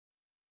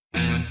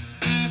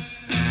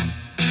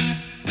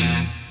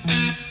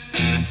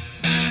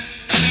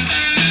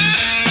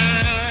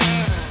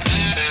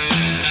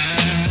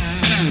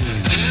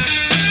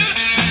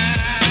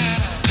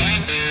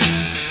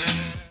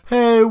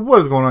What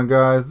is going on,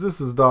 guys?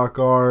 This is Doc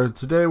R.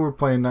 Today we're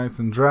playing Knights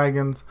and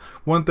Dragons.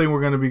 One thing we're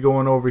going to be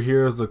going over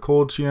here is the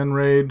Colchian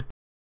raid.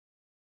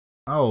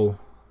 Oh,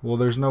 well,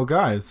 there's no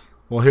guys.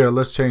 Well, here,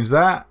 let's change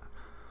that.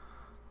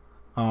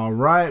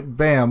 Alright,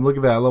 bam, look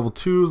at that. Level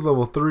 2s,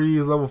 level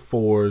 3s, level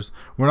 4s.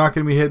 We're not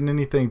going to be hitting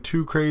anything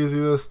too crazy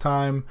this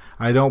time.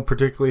 I don't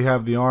particularly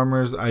have the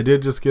armors. I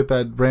did just get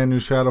that brand new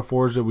Shadow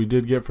Forge that we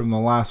did get from the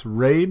last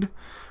raid.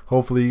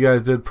 Hopefully you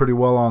guys did pretty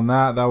well on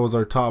that. That was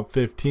our top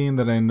 15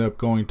 that ended up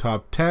going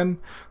top 10.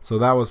 So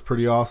that was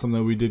pretty awesome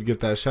that we did get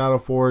that Shadow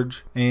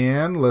Forge.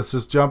 And let's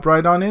just jump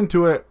right on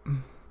into it.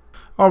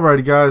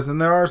 Alrighty, guys,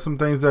 and there are some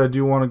things that I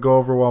do want to go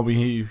over while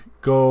we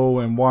go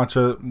and watch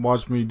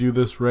me do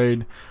this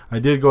raid. I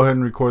did go ahead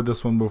and record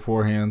this one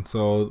beforehand,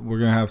 so we're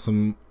gonna have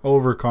some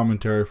over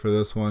commentary for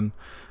this one.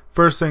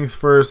 First things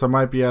first, I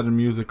might be adding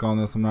music on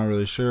this. I'm not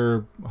really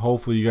sure.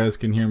 Hopefully you guys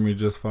can hear me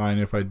just fine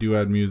if I do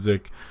add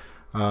music.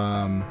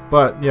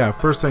 But yeah,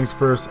 first things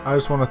first, I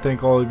just want to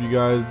thank all of you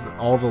guys,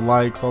 all the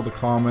likes, all the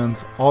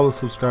comments, all the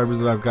subscribers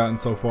that I've gotten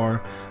so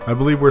far. I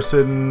believe we're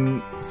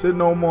sitting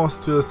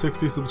almost to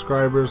 60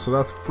 subscribers, so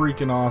that's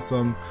freaking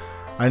awesome.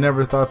 I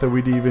never thought that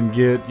we'd even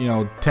get,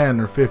 10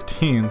 or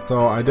 15,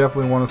 so I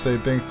definitely want to say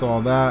thanks to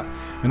all that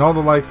and all the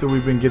likes that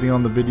we've been getting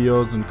on the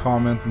videos and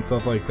comments and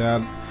stuff like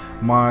that.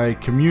 My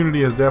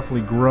community has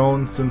definitely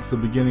grown since the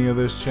beginning of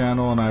this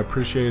channel, and I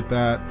appreciate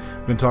that.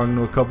 Been talking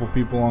to a couple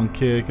people on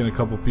Kick and a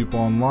couple people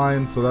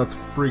online, so that's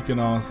freaking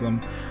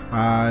awesome.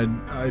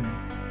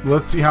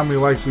 Let's see how many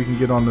likes we can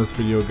get on this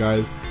video,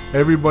 guys.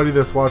 Everybody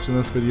that's watching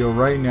this video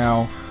right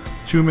now,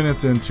 2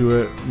 minutes into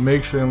it,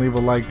 make sure and leave a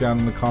like down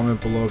in the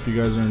comment below if you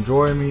guys are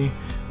enjoying me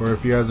or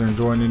if you guys are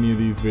enjoying any of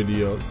these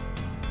videos.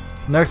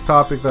 Next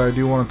topic that I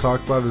do want to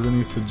talk about is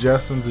any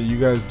suggestions that you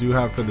guys do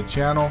have for the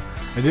channel.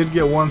 I did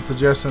get one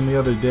suggestion the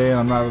other day, and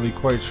I'm not really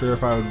quite sure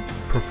if I would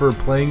prefer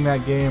playing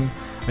that game.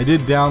 I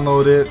did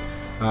download it.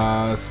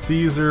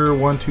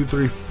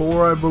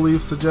 Caesar1234, I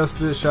believe,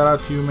 suggested it. Shout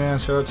out to you, man.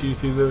 Shout out to you,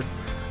 Caesar.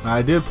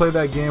 I did play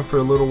that game for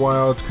a little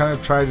while, kind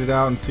of tried it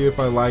out and see if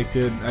I liked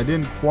it. I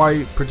didn't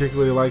quite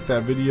particularly like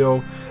that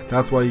video.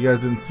 That's why you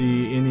guys didn't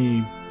see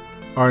any,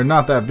 or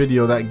not that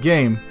video, that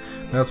game.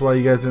 That's why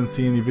you guys didn't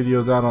see any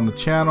videos out on the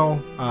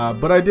channel.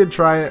 But I did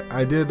try it.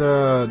 I did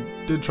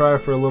try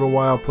it for a little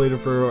while, played it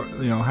for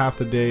half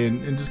the day,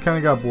 and just kind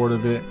of got bored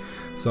of it.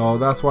 So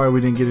that's why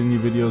we didn't get any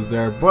videos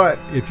there. But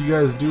if you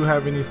guys do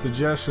have any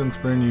suggestions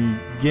for any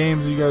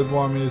games you guys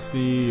want me to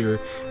see, or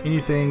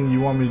anything you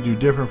want me to do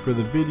different for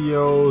the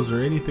videos,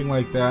 or anything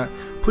like that,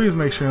 please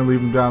make sure and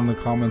leave them down in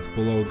the comments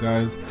below,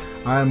 guys.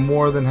 I am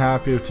more than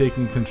happy of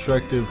taking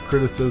constructive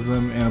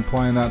criticism and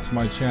applying that to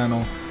my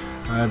channel.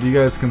 If you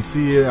guys can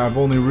see, I've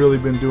only really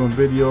been doing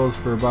videos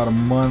for about a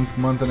month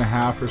and a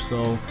half or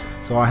so.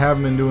 So I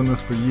haven't been doing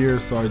this for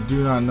years, so I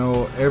do not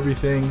know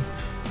everything.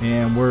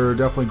 And we're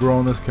definitely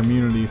growing this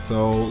community,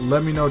 so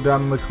let me know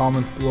down in the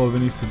comments below of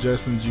any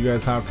suggestions you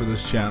guys have for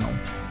this channel.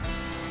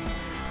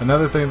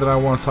 Another thing that I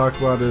want to talk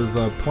about is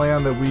a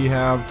plan that we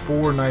have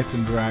for Knights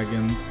and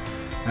Dragons.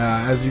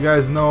 As you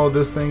guys know,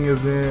 this thing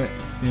isn't,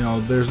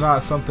 there's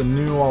not something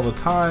new all the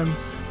time.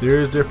 There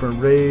is different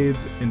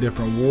raids and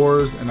different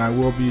wars, and I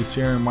will be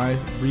sharing my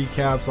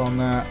recaps on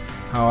that,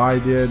 how I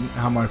did,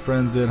 how my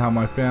friends did, how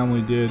my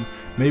family did,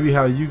 maybe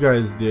how you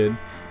guys did.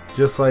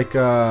 Just like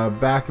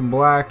Back in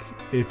Black,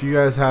 if you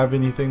guys have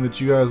anything that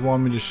you guys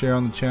want me to share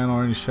on the channel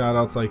or any shout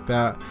outs like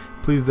that,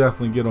 please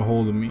definitely get a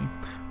hold of me.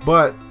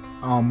 But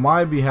on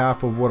my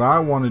behalf of what I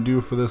want to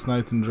do for this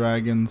Knights and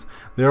Dragons,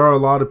 there are a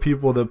lot of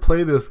people that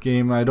play this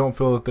game, and I don't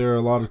feel that there are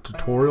a lot of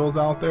tutorials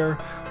out there.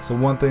 So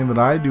one thing that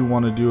I do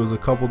want to do is a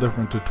couple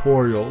different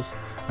tutorials.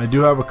 I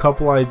do have a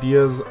couple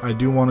ideas. I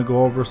do want to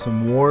go over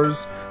some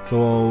wars,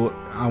 so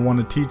I want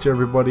to teach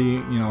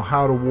everybody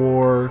how to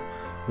war,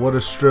 what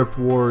a stripped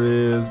war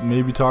is,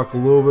 maybe talk a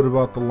little bit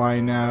about the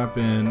lineup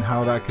and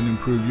how that can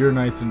improve your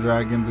Knights and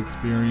Dragons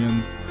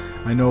experience.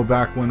 I know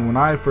back when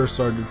I first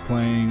started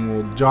playing,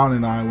 well, when John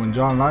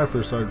and I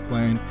first started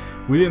playing,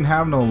 we didn't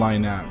have no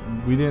lineup.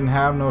 We didn't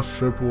have no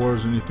stripped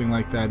wars or anything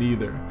like that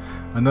either.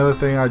 Another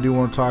thing I do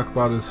want to talk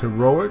about is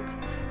heroic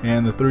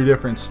and the 3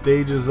 different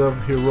stages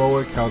of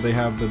heroic, how they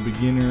have the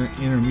beginner,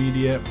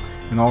 intermediate,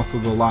 and also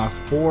the last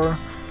 4.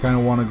 Kind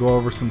of want to go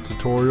over some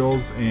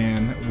tutorials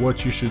and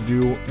what you should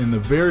do in the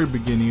very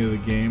beginning of the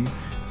game.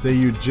 Say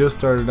you just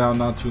started out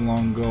not too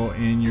long ago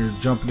and you're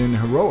jumping into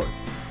heroic.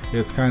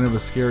 It's kind of a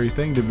scary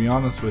thing, to be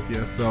honest with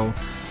you. So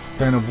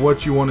kind of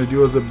what you want to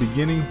do as a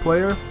beginning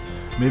player,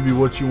 maybe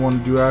what you want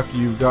to do after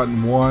you've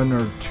gotten 1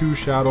 or 2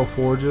 Shadow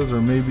Forges,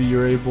 or maybe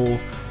you're able,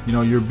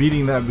 you're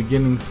beating that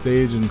beginning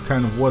stage and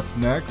kind of what's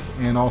next,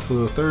 and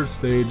also the 3rd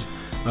stage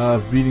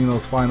of beating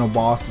those final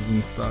bosses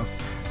and stuff.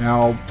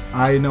 Now,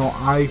 I know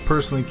I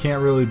personally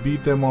can't really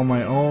beat them on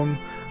my own.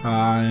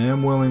 I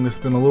am willing to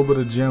spend a little bit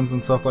of gems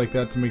and stuff like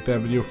that to make that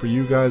video for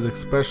you guys,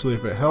 especially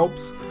if it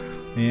helps.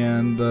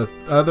 And the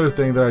other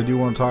thing that I do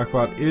want to talk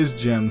about is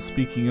gems.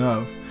 Speaking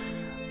of,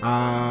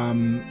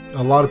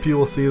 A lot of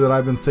people see that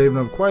I've been saving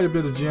up quite a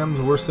bit of gems.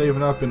 We're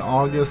saving up in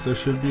August. There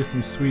should be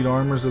some sweet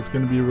armors that's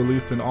going to be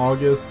released in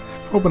August.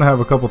 Hoping to have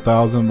a couple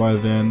thousand by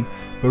then.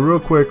 But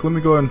real quick, let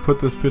me go ahead and put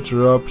this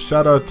picture up.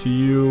 Shout out to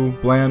you,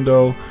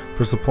 Blando,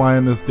 for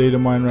supplying this data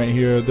mine right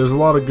here. There's a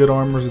lot of good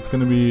armors that's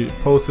going to be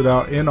posted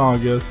out in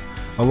August.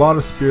 A lot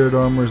of spirit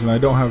armors, and I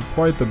don't have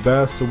quite the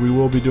best, so we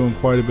will be doing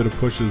quite a bit of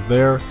pushes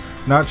there.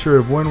 Not sure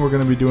of when we're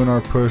going to be doing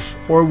our push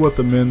or what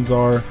the mins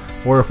are,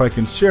 or if I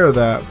can share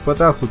that, but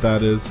that's what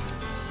that is.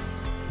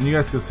 And you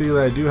guys can see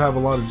that I do have a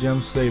lot of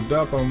gems saved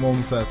up. I'm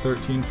almost at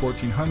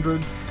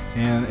 1400,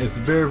 and it's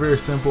very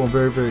simple and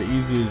very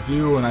easy to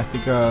do, and I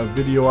think a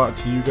video out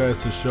to you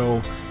guys to show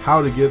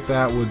how to get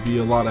that would be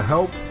a lot of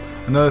help.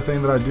 Another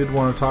thing that I did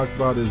want to talk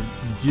about is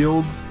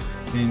guilds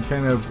and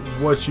kind of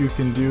what you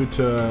can do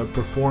to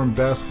perform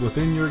best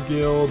within your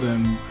guild,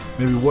 and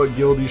maybe what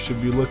guild you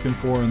should be looking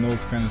for and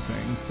those kind of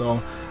things.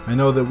 So I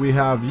know that we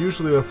have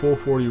usually a full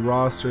 40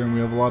 roster, and we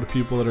have a lot of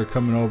people that are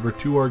coming over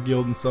to our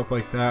guild and stuff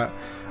like that.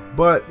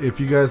 But if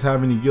you guys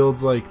have any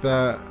guilds like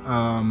that,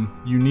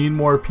 you need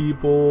more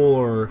people,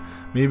 or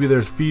maybe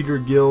there's feeder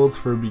guilds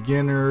for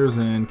beginners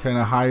and kind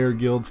of higher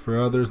guilds for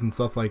others and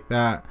stuff like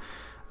that,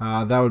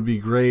 that would be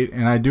great.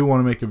 And I do want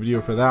to make a video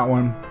for that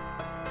one.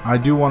 I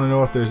do want to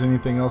know if there's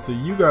anything else that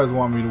you guys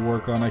want me to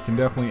work on. I can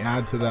definitely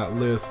add to that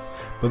list.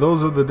 But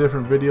those are the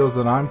different videos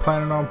that I'm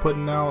planning on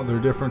putting out. They're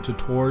different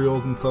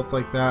tutorials and stuff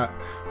like that.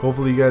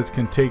 Hopefully you guys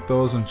can take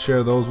those and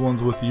share those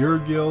ones with your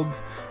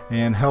guilds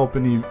and help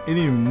any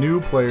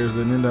new players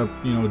that end up,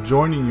 you know,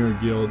 joining your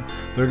guild.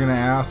 They're gonna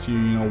ask you,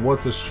 you know,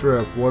 what's a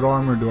strip? What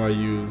armor do I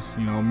use?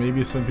 You know,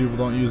 maybe some people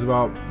don't use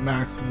about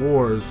max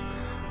wars.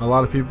 A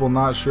lot of people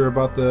not sure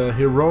about the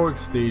heroic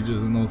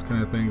stages and those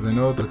kind of things. I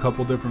know there's a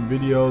couple different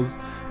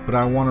videos, but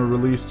I want to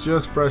release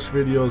just fresh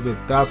videos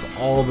that's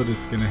all that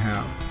it's going to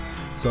have.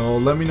 So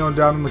let me know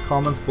down in the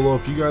comments below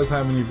if you guys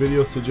have any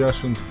video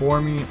suggestions for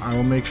me. I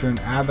will make sure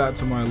and add that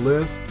to my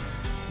list.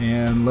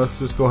 And let's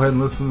just go ahead and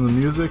listen to the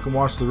music and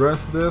watch the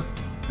rest of this,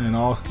 and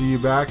I'll see you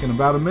back in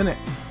about a minute.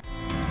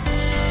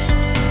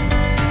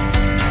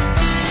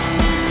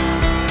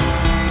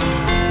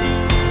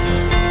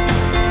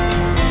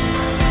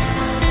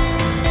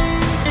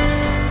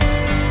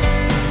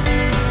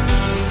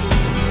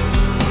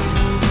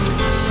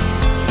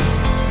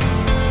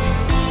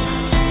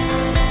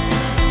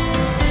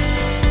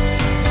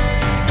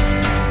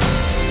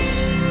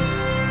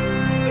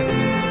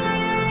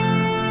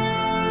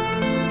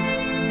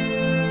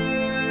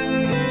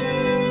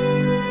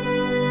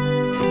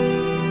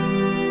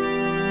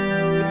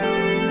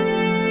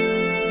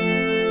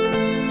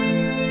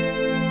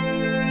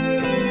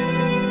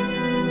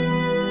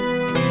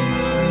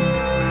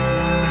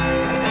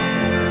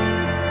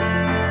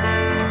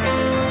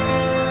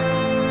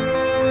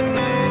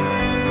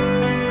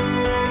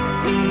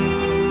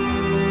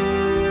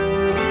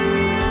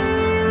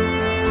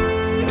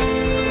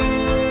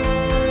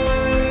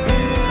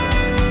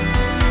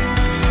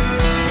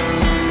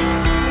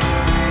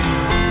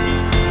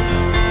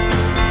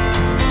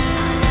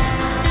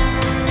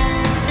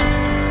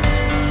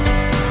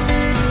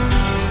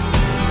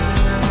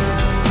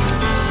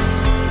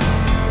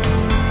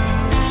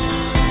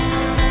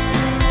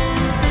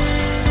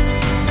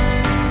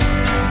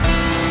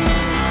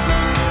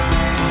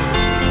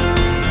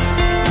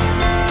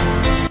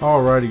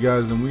 Alrighty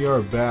guys, and we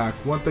are back.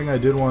 One thing I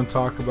did want to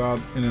talk about,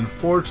 and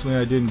unfortunately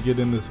I didn't get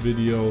in this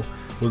video,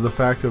 was the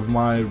fact of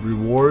my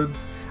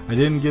rewards. I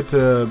didn't get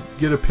to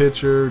get a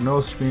picture, no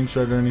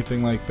screenshot or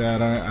anything like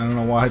that. I don't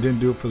know why I didn't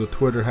do it for the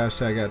Twitter,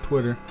 hashtag at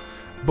Twitter.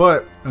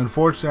 But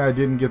unfortunately I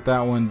didn't get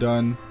that one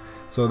done,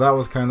 so that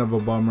was kind of a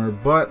bummer.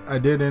 But I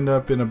did end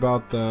up in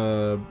about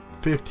the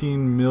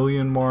 15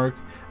 million mark.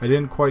 I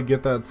didn't quite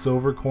get that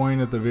silver coin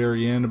at the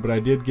very end, but I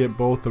did get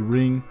both the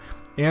ring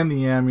and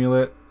the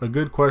amulet. A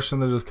good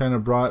question that has kind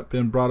of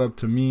been brought up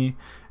to me,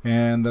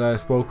 and that I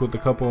spoke with a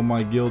couple of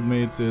my guild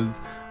mates, is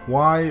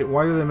why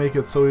do they make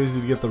it so easy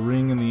to get the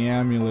ring and the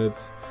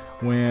amulets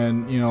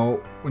when, you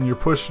know, when you're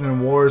pushing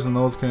in wars and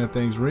those kind of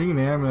things? Ring and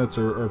amulets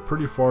are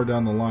pretty far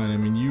down the line. I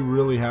mean, you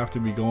really have to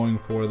be going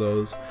for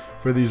those.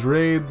 For these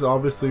raids,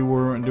 obviously we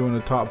weren't doing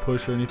a top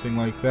push or anything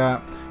like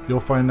that. You'll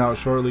find out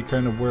shortly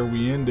kind of where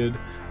we ended.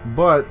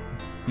 But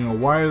you know,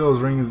 why are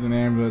those rings and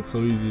amulets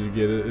so easy to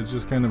get? It's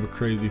just kind of a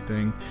crazy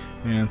thing,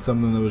 and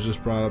something that was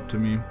just brought up to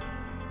me.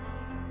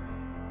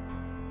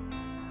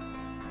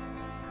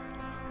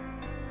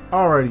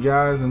 Alright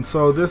guys, and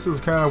so this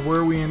is kind of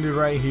where we ended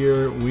right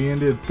here. We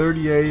ended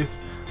 38th,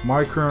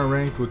 my current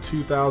rank with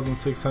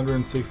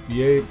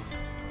 2,668.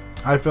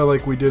 I felt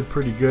like we did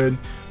pretty good.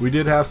 We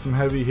did have some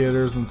heavy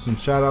hitters, and some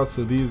shout outs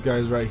to these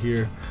guys right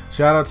here.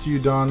 Shout out to you,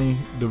 Donnie,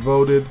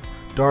 Devoted,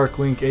 Dark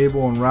Link,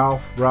 Abel, and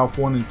Ralph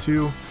 1 and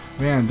 2.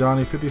 Man,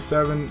 Donnie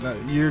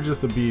 57, you're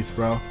just a beast,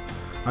 bro.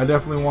 I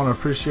definitely want to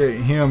appreciate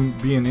him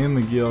being in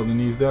the guild, and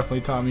he's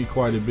definitely taught me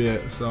quite a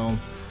bit. So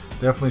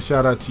definitely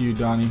shout out to you,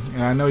 Donnie.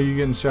 And I know you're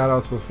getting shout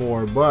outs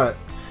before, but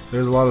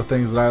there's a lot of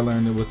things that I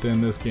learned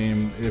within this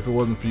game. If it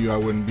wasn't for you, I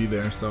wouldn't be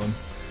there. So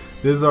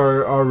these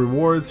are our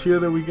rewards here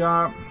that we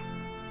got.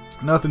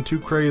 Nothing too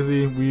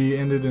crazy. We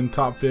ended in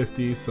top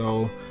 50,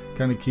 so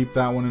kind of keep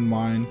that one in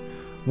mind.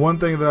 One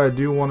thing that I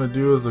do want to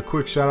do is a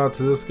quick shout out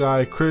to this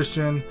guy,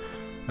 Christian.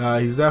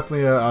 He's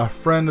definitely a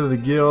friend of the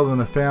guild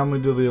and a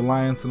family to the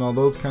alliance and all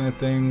those kind of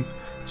things.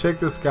 Check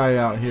this guy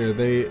out here.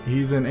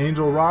 He's in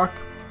Angel Rock.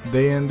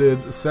 They ended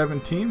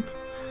 17th,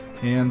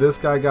 and this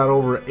guy got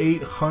over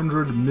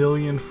 800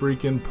 million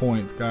freaking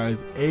points,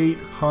 guys.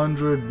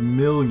 800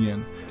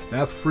 million.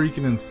 That's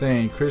freaking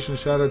insane. Christian,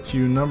 shout out to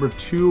you. Number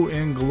 2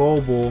 in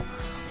global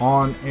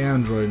on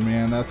Android,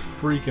 man. That's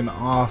freaking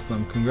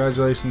awesome.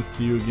 Congratulations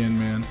to you again,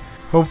 man.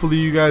 Hopefully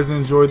you guys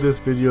enjoyed this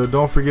video.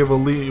 Don't forget to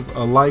leave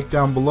a like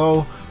down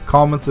below,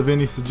 comments of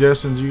any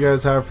suggestions you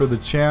guys have for the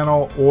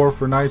channel or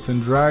for Knights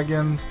and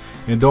Dragons,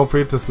 and don't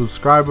forget to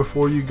subscribe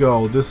before you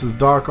go. This is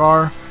Doc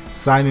R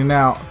signing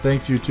out.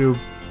 Thanks, YouTube.